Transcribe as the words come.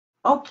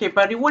Okay,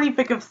 buddy, what do you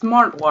think of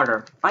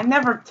Smartwater? I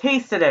never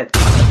tasted it.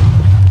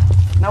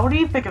 Now, what do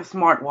you think of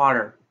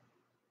Smartwater?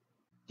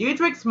 Do you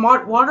drink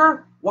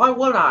Smartwater? Why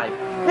would I?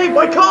 Hey,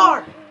 my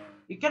car!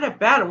 You get a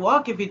bad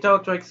luck if you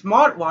don't drink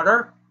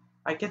Smartwater.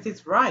 I guess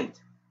he's right.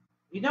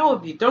 You know,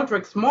 if you don't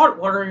drink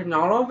Smartwater, you're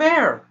not over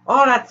there.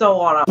 Oh, that's so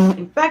awesome.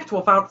 In fact,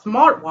 without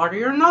Smartwater,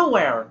 you're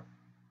nowhere.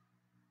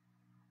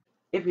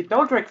 If you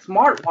don't drink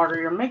Smartwater,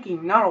 you're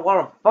making not a lot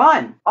of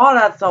fun. Oh,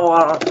 that's so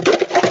awesome.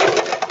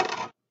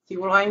 See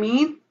what I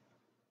mean?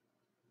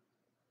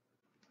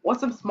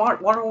 Want some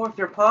Smartwater with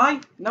your pie?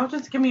 No,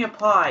 just give me a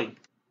pie.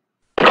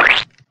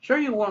 Sure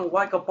you wouldn't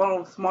like a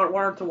bottle of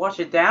Smartwater to wash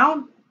it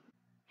down?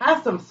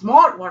 Have some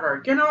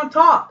Smartwater, get on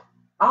top.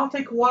 I'll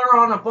take water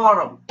on the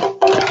bottom.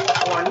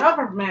 Or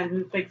another man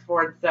who thinks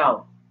for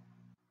himself.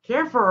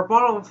 Care for a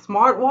bottle of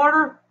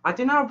Smartwater? I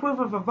do not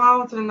approve of the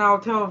violence in our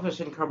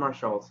television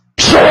commercials.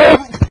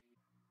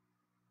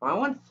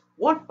 Violence?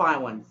 What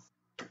violence?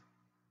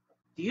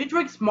 Do you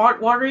drink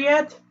Smartwater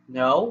yet?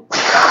 No.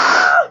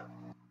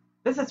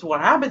 This is what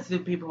happens to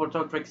people who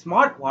don't drink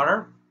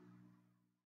Smartwater.